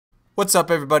What's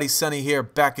up, everybody? Sunny here,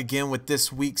 back again with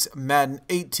this week's Madden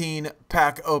 18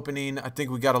 pack opening. I think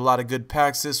we got a lot of good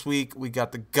packs this week. We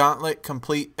got the Gauntlet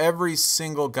complete, every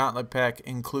single Gauntlet pack,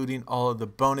 including all of the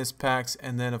bonus packs,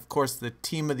 and then of course the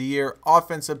Team of the Year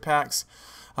offensive packs.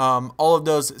 All of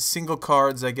those single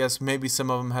cards. I guess maybe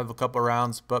some of them have a couple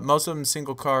rounds, but most of them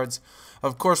single cards.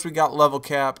 Of course, we got level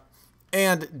cap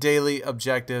and daily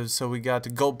objectives. So we got the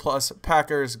Gold Plus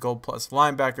Packers, Gold Plus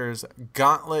Linebackers,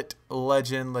 Gauntlet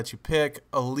Legend, let you pick,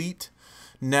 Elite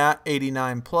Nat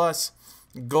 89 Plus,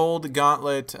 Gold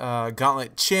Gauntlet,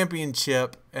 Gauntlet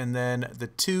Championship, and then the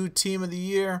 2 Team of the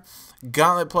Year,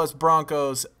 Gauntlet Plus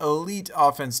Broncos, Elite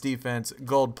Offense Defense,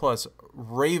 Gold Plus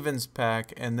Ravens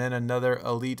pack, and then another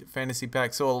Elite Fantasy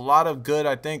pack. So a lot of good,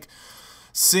 I think,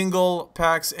 single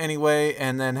packs anyway,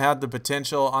 and then had the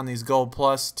potential on these Gold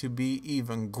Plus to be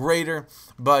even greater.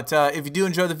 But if you do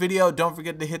enjoy the video, don't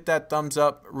forget to hit that thumbs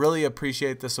up. Really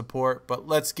appreciate the support. But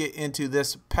let's get into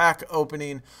this pack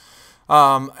opening.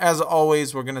 As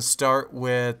always, we're going to start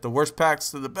with the worst packs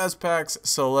to the best packs.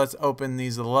 So let's open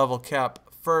these level cap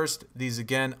first. These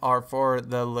again are for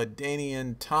the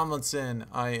LaDainian Tomlinson.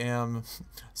 I am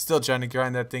still trying to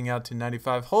grind that thing out to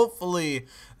 95. Hopefully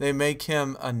they make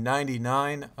him a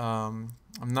 99. I'm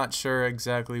not sure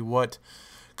exactly what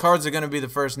cards are going to be the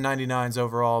first 99s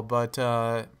overall, but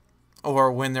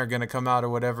or when they're going to come out or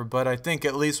whatever. But I think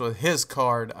at least with his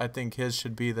card, I think his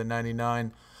should be the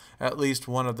 99. At least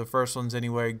one of the first ones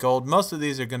anyway. Gold. Most of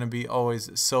these are going to be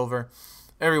always silver.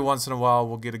 Every once in a while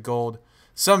we'll get a gold.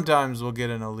 Sometimes we'll get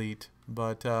an elite,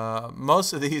 but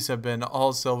most of these have been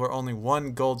all silver. Only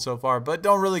one gold so far, but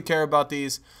don't really care about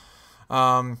these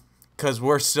because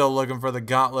we're still looking for the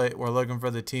Gauntlet. We're looking for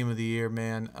the Team of the Year,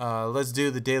 man. Let's do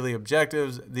the daily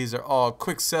objectives. These are all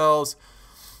quick sells.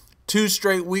 2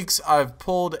 straight weeks I've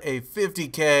pulled a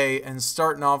 50K and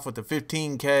starting off with a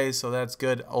 15K, so that's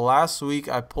good. Last week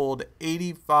I pulled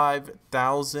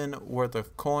 85,000 worth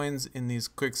of coins in these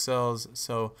quick sells,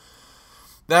 so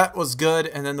that was good.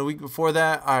 And then the week before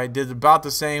that, I did about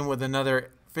the same with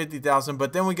another 50,000.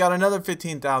 But then we got another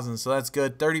 15,000, so that's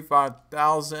good.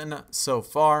 35,000 so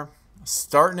far.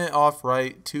 Starting it off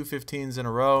right, 2 15s in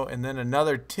a row. And then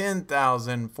another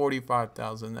 10,000,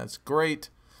 45,000. That's great.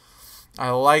 I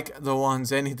like the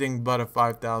ones, anything but a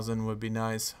 5,000 would be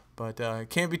nice. But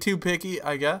can't be too picky,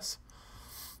 I guess,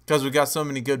 because we got so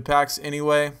many good packs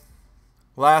anyway.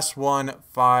 Last one,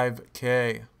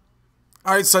 5K.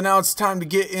 Alright, so now it's time to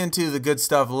get into the good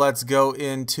stuff. Let's go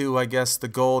into, I guess, the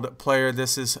gold player.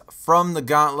 This is from the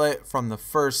Gauntlet, from the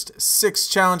first 6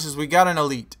 challenges. We got an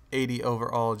Elite, 80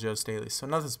 overall, Joe Staley, so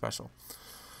nothing special.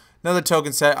 Another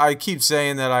token set. I keep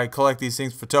saying that I collect these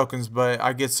things for tokens, but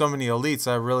I get so many Elites,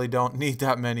 I really don't need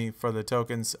that many for the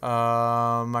tokens.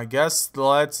 I guess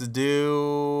let's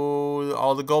do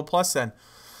all the Gold Plus then.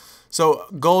 So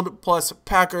Gold Plus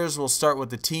Packers, we'll start with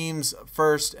the teams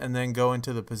first and then go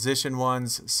into the position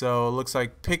ones. So it looks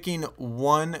like picking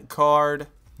one card.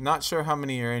 Not sure how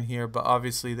many are in here, but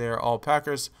obviously they are all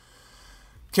Packers.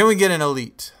 Can we get an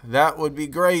Elite? That would be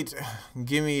great.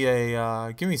 Give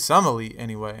me some Elite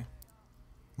anyway.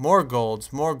 More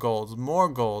golds, more golds, more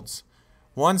golds.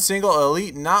 One single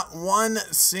Elite, not one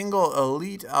single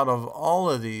Elite out of all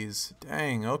of these.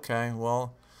 Dang, okay,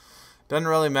 well, doesn't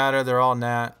really matter. They're all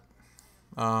Nat.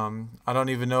 I don't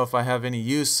even know if I have any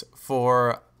use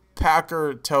for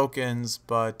Packer tokens,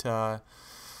 but I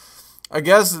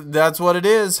guess that's what it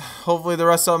is. Hopefully the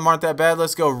rest of them aren't that bad.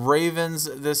 Let's go Ravens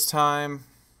this time.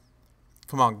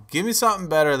 Come on, give me something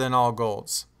better than all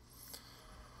golds.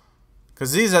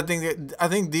 Because these, I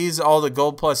think these, all the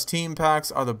Gold Plus team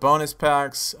packs are the bonus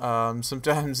packs.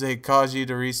 Sometimes they cause you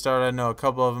to restart. I know a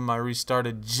couple of them I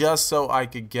restarted just so I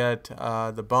could get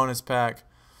the bonus pack.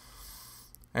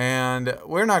 And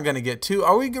we're not going to get 2.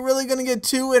 Are we really going to get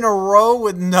 2 in a row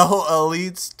with no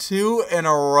Elites? 2 in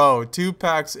a row. 2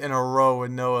 packs in a row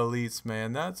with no Elites,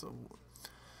 man. That's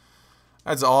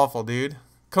awful, dude.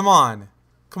 Come on.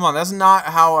 Come on. That's not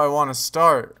how I want to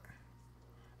start.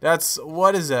 That's,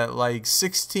 what is that, like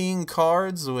 16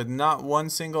 cards with not one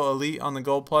single Elite on the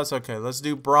Gold Plus? Okay, let's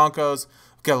do Broncos.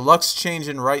 Okay, luck's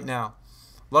changing right now.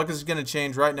 Luck is going to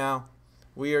change right now.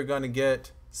 We are going to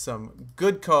get some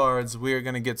good cards. We are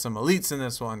going to get some Elites in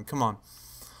this one. Come on.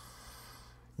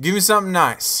 Give me something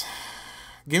nice.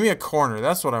 Give me a corner.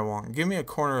 That's what I want. Give me a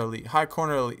corner Elite. High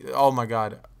corner Elite. Oh my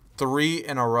God. 3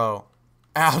 in a row.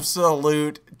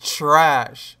 Absolute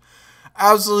trash.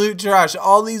 Absolute trash.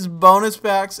 All these bonus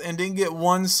packs and didn't get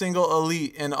one single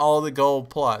Elite in all the Gold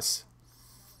Plus.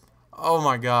 Oh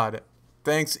my God.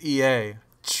 Thanks, EA.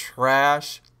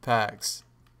 Trash packs.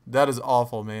 That is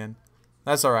awful, man.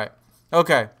 That's alright.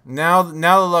 Okay, now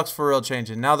the luck's for real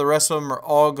changing. Now the rest of them are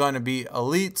all going to be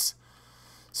elites.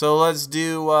 So let's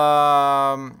do,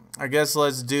 I guess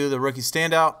let's do the rookie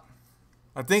standout.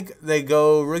 I think they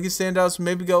go, rookie standouts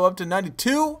maybe go up to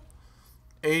 92?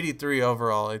 83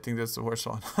 overall. I think that's the worst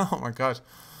one. Oh my gosh.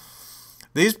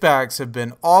 These packs have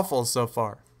been awful so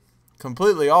far.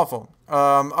 Completely awful.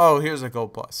 Oh, here's a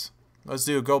Gold Plus. Let's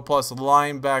do a Gold Plus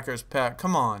linebackers pack.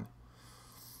 Come on.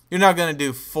 You're not going to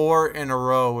do 4 in a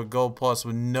row with Gold Plus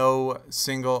with no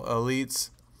single elites.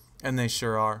 And they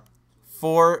sure are.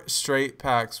 4 straight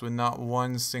packs with not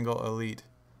one single elite.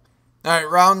 Alright,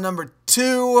 round number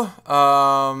 2.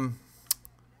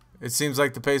 It seems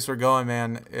like the pace we're going,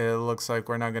 man. It looks like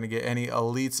we're not going to get any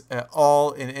elites at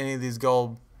all in any of these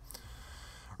gold.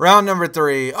 Round number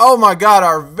 3. Oh my god,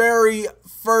 our very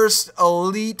first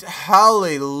elite.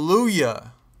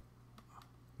 Hallelujah.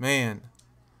 Man.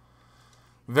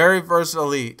 Very first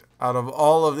elite out of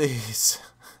all of these.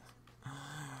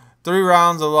 3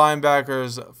 rounds of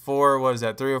linebackers, 4, what is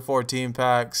that, 3 or 4 team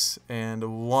packs,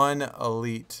 and 1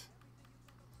 elite.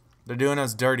 They're doing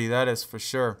us dirty, that is for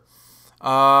sure.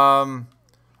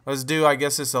 Let's do, I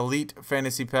guess, this elite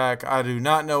fantasy pack. I do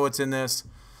not know what's in this.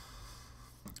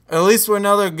 At least we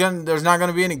know there's not going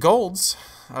to be any golds.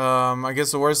 I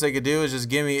guess the worst they could do is just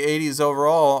give me 80s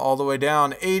overall all the way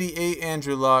down. 88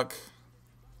 Andrew Luck.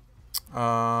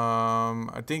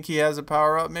 I think he has a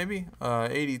power up maybe.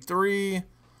 83,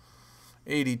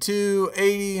 82,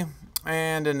 80,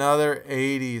 and another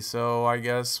 80. So I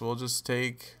guess we'll just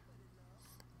take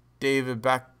David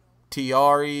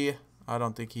Bakhtiari. I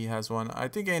don't think he has one. I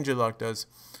think Andrew Luck does.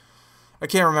 I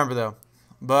can't remember though.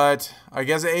 But I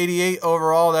guess 88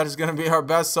 overall, that is going to be our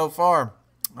best so far.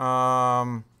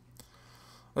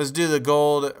 Let's do the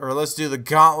gold, or let's do the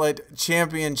Gauntlet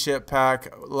Championship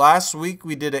pack. Last week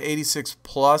we did an 86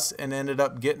 plus and ended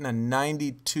up getting a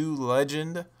 92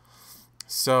 legend.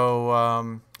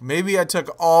 So maybe I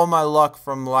took all my luck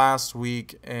from last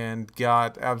week and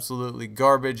got absolutely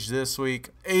garbage this week.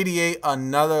 88,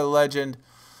 another legend.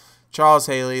 Charles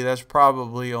Haley, that's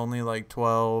probably only like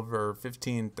 12 or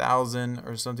 15,000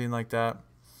 or something like that.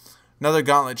 Another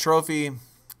Gauntlet Trophy,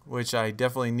 which I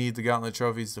definitely need the Gauntlet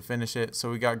Trophies to finish it.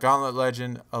 So we got Gauntlet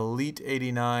Legend, Elite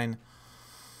 89.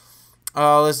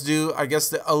 Let's do, I guess,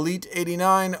 the Elite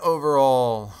 89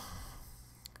 overall.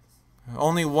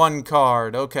 Only 1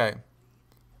 card. Okay.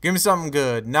 Give me something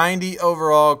good. 90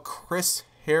 overall, Chris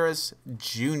Harris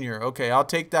Jr. Okay, I'll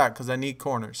take that because I need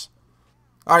corners.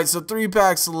 Alright, so 3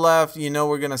 packs left. You know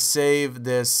we're going to save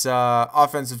this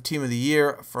Offensive Team of the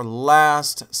Year for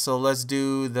last. So let's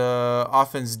do the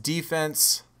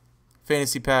Offense-Defense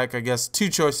fantasy pack. I guess 2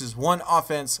 choices. 1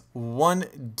 offense,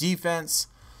 1 defense.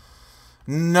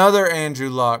 Another Andrew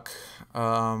Luck.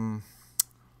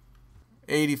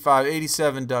 85,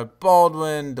 87 Doug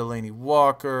Baldwin, Delaney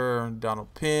Walker,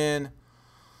 Donald Penn.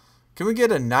 Can we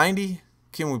get a 90?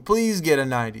 Can we please get a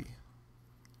 90?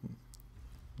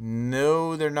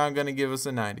 No, they're not going to give us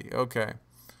a 90. Okay.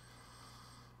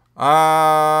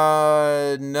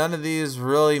 None of these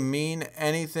really mean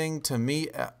anything to me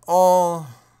at all.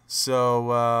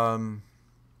 So,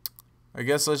 I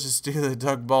guess let's just do the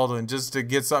Doug Baldwin just to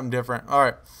get something different. All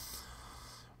right.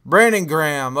 Brandon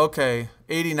Graham. Okay.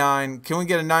 89. Can we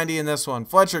get a 90 in this one?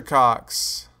 Fletcher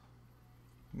Cox.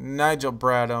 Nigel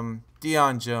Bradham.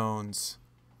 Deion Jones.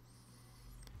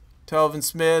 Telvin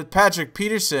Smith. Patrick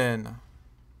Peterson.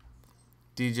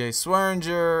 DJ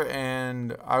Swearinger,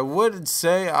 and I would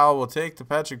say I will take the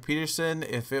Patrick Peterson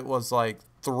if it was like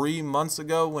 3 months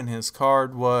ago when his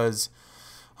card was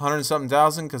 100-something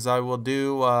thousand, because I will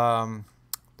do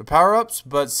the power-ups,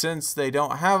 but since they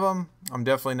don't have them, I'm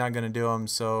definitely not going to do them,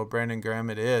 so Brandon Graham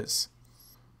it is.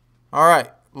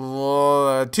 Alright,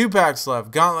 2 packs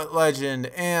left, Gauntlet Legend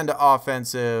and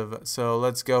Offensive, so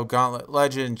let's go Gauntlet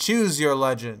Legend. Choose your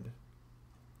legend.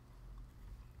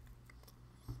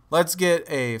 Let's get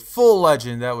a full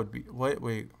legend. That would be...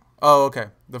 Wait. Oh, okay.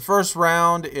 The first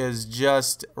round is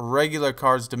just regular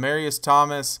cards. Demaryius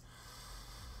Thomas.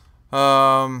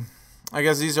 I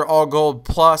guess these are all gold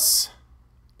plus.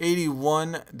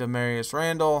 81 Demarius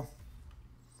Randall.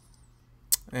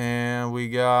 And we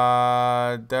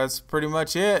got... That's pretty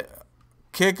much it.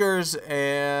 Kickers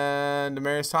and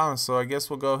Demaryius Thomas. So I guess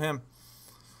we'll go him.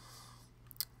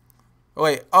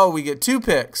 Wait, oh, we get 2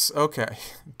 picks. Okay,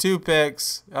 2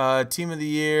 picks, Team of the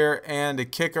Year, and a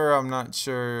kicker. I'm not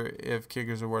sure if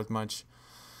kickers are worth much.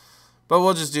 But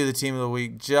we'll just do the Team of the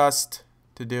Week just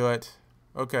to do it.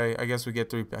 Okay, I guess we get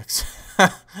 3 picks.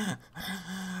 Cat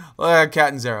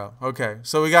and Zero. Okay,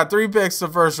 so we got 3 picks the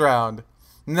first round.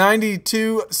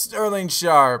 92 Sterling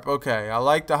Sharp. Okay, I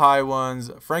like the high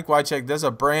ones. Frank Wycheck, there's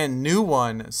a brand new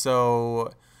one,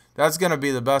 so that's going to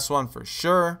be the best one for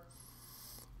sure.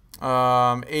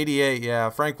 88, yeah,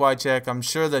 Frank Wycheck. I'm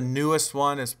sure the newest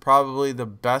one is probably the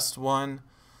best one.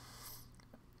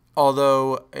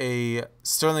 Although a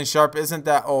Sterling Sharp isn't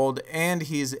that old, and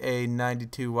he's a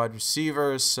 92 wide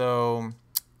receiver, so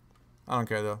I don't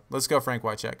care though. Let's go Frank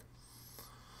Wycheck.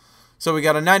 So we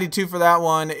got a 92 for that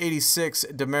one, 86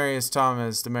 Demarius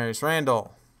Thomas, Demarius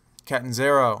Randall,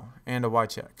 Catanzaro, and a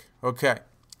Wycheck. Okay,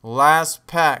 last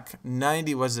pack,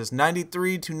 90 was this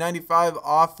 93 to 95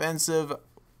 offensive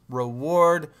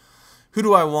reward. Who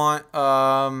do I want?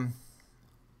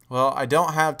 Well, I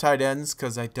don't have tight ends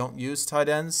because I don't use tight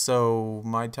ends. So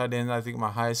my tight end, I think my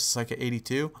highest is like an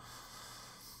 82.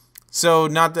 So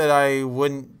not that I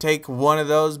wouldn't take one of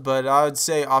those, but I would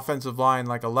say offensive line,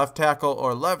 like a left tackle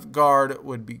or left guard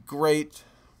would be great.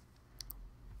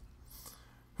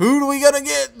 Who do we gonna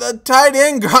get? The tight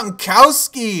end,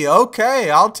 Gronkowski. Okay,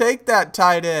 I'll take that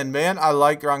tight end, man. I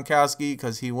like Gronkowski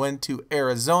because he went to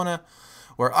Arizona,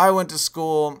 where I went to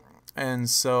school. And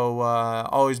so,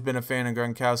 always been a fan of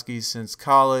Gronkowski since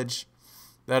college.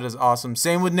 That is awesome.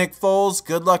 Same with Nick Foles.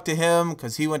 Good luck to him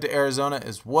because he went to Arizona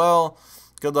as well.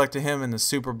 Good luck to him in the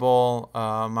Super Bowl.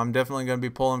 I'm definitely going to be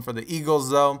pulling for the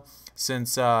Eagles, though,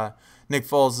 since Nick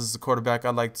Foles is the quarterback.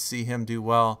 I'd like to see him do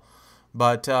well.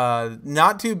 But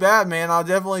not too bad, man. I'll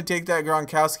definitely take that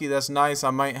Gronkowski. That's nice. I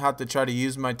might have to try to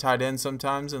use my tight end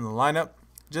sometimes in the lineup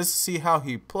just to see how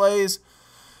he plays.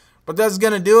 But that's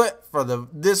going to do it for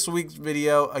this week's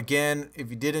video. Again,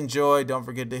 if you did enjoy, don't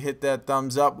forget to hit that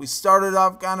thumbs up. We started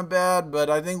off kind of bad,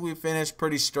 but I think we finished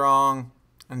pretty strong.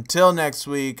 Until next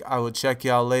week, I will check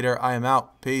y'all later. I am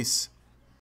out. Peace.